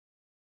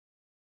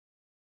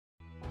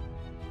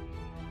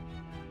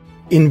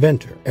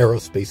Inventor,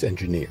 aerospace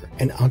engineer,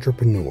 and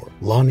entrepreneur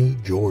Lonnie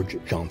George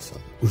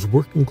Johnson, whose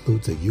work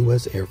includes a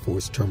U.S. Air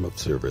Force term of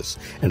service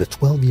and a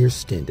 12-year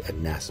stint at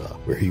NASA,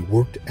 where he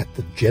worked at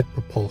the Jet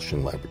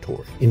Propulsion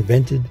Laboratory,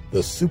 invented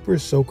the Super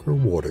Soaker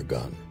water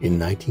gun in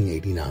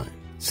 1989.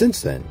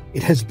 Since then,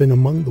 it has been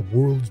among the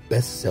world's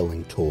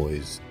best-selling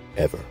toys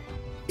ever.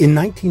 In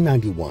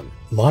 1991,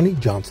 Lonnie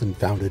Johnson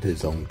founded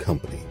his own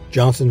company,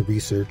 Johnson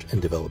Research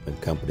and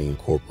Development Company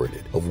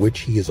Incorporated, of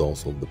which he is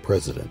also the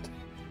president.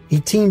 He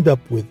teamed up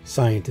with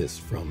scientists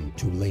from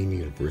Tulane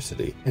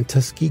University and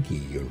Tuskegee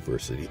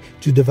University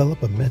to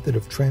develop a method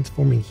of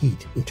transforming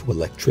heat into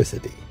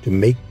electricity to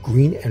make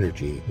green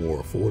energy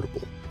more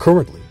affordable.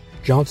 Currently,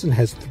 Johnson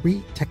has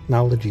 3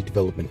 technology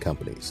development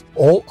companies.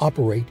 All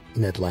operate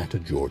in Atlanta,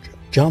 Georgia.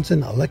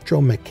 Johnson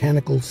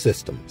Electromechanical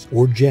Systems,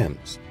 or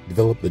GEMS,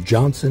 developed the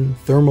Johnson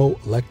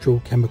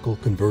Thermo-Electrochemical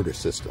Converter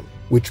System,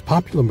 which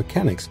Popular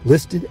Mechanics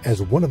listed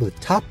as one of the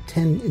top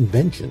 10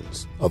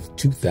 inventions of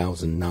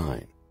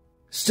 2009.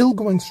 Still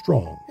going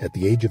strong at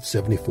the age of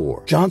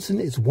 74, Johnson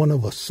is one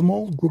of a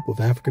small group of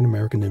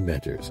African-American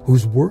inventors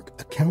whose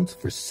work accounts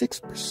for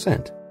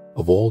 6%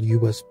 of all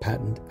U.S.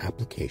 patent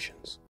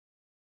applications.